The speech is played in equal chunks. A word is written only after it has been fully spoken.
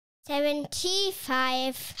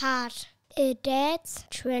75 Hard. A Dad's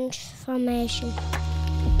Transformation.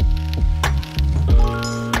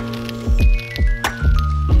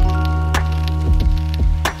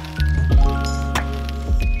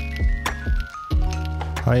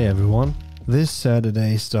 Hi everyone. This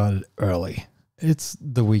Saturday started early. It's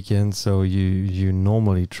the weekend, so you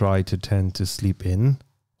normally try to tend to sleep in.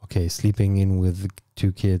 Okay, sleeping in with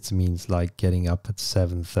 2 kids means like getting up at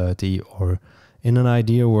 7:30 or in an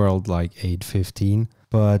ideal world like 8:15.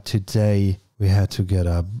 But today we had to get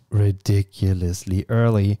up ridiculously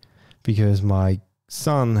early because my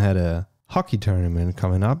son had a hockey tournament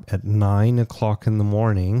coming up at 9 o'clock in the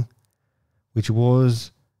morning, which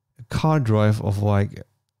was a car drive of like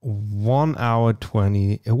 1 hour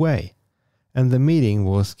 20 away. And the meeting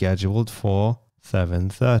was scheduled for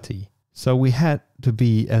 7:30. So we had to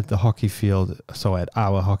be at the hockey field, so at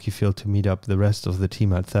our hockey field, to meet up the rest of the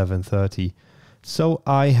team at 7:30. So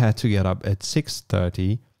I had to get up at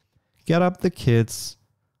 6:30, get up the kids,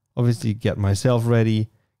 obviously get myself ready,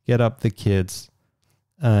 get up the kids.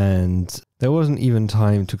 And there wasn't even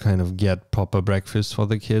time to kind of get proper breakfast for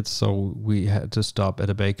the kids. So we had to stop at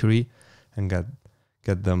a bakery and get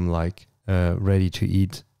them like ready to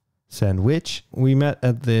eat sandwich. We met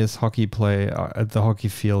at this hockey play at the hockey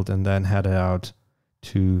field and then headed out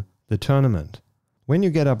to the tournament. When you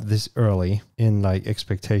get up this early in like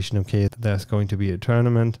expectation, okay, there's going to be a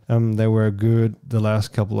tournament. They were good the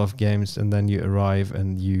last couple of games, and then you arrive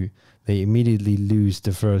and they immediately lose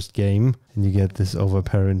the first game and you get this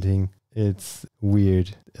overparenting. It's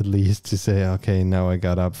weird, at least, to say, okay, now I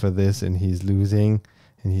got up for this and he's losing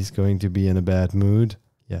and he's going to be in a bad mood.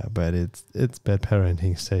 Yeah, but it's bad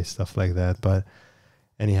parenting to say stuff like that. But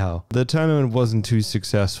anyhow, the tournament wasn't too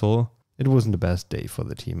successful. It wasn't the best day for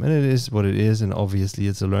the team. And it is what it is. And obviously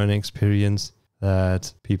it's a learning experience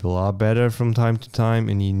that people are better from time to time.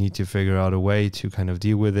 And you need to figure out a way to kind of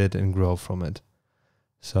deal with it and grow from it.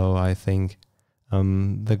 So I think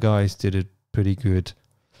the guys did it pretty good.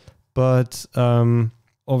 But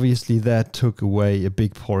obviously that took away a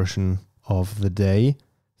big portion of the day.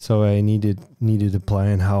 So I needed a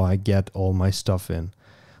plan how I get all my stuff in.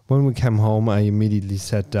 When we came home, I immediately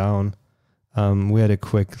sat down. We had a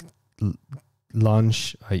quick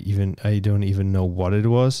lunch. I don't even know what it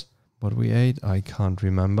was. What we ate, I can't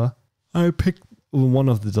remember. I picked one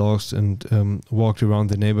of the dogs and walked around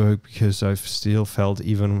the neighborhood because I still felt,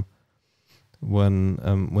 even when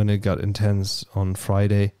it got intense on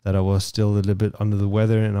Friday, that I was still a little bit under the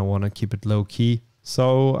weather and I want to keep it low key.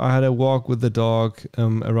 So I had a walk with the dog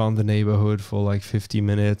around the neighborhood for like 50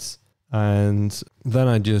 minutes. And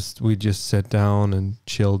then we just sat down and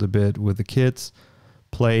chilled a bit with the kids,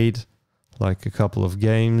 played like a couple of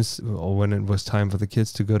games. Or when it was time for the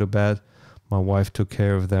kids to go to bed, my wife took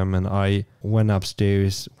care of them and I went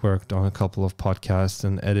upstairs, worked on a couple of podcasts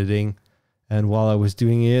and editing. And while I was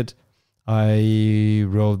doing it, I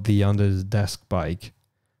rode the Under the Desk bike.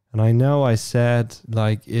 And I know I said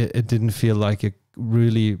like it didn't feel like a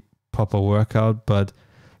really proper workout, but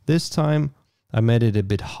this time I made it a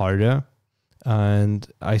bit harder, and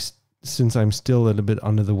since I'm still a little bit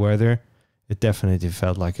under the weather, it definitely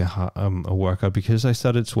felt like a workout because I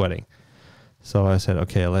started sweating. So I said,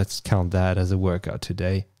 okay, let's count that as a workout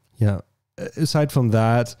today. Yeah. Aside from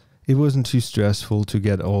that, it wasn't too stressful to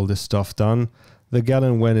get all this stuff done. The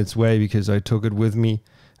gallon went its way because I took it with me,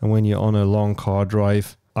 and when you're on a long car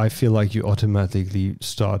drive, I feel like you automatically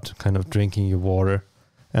start kind of drinking your water,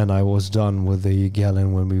 and I was done with the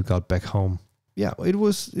gallon when we got back home. Yeah, it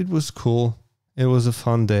was cool. It was a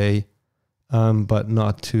fun day, but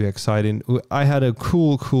not too exciting. I had a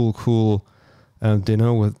cool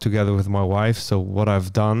dinner together with my wife. So what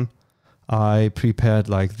I've done, I prepared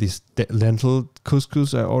like this lentil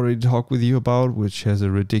couscous I already talked with you about, which has a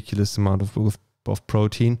ridiculous amount of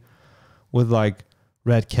protein, with like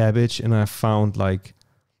red cabbage, and I found like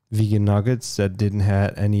vegan nuggets that didn't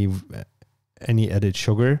have any added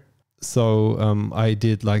sugar. So I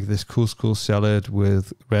did like this couscous salad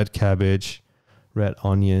with red cabbage, red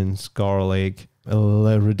onions, garlic,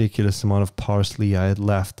 a ridiculous amount of parsley I had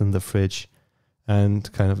left in the fridge,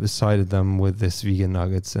 and kind of decided them with this vegan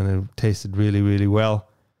nuggets, and it tasted really, really well.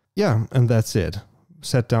 Yeah, and that's it.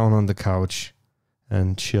 Sat down on the couch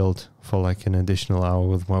and chilled for like an additional hour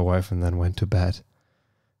with my wife and then went to bed.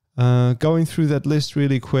 Going through that list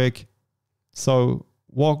really quick. So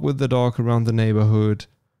walk with the dog around the neighborhood.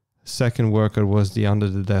 Second workout was the Under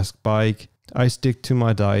the Desk bike. I stick to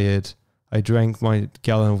my diet. I drank my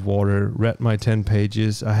gallon of water, read my 10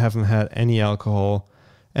 pages. I haven't had any alcohol,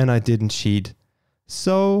 and I didn't cheat.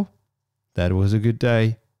 So that was a good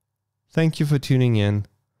day. Thank you for tuning in.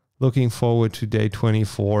 Looking forward to day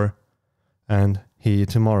 24. and hear you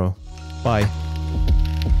tomorrow. Bye.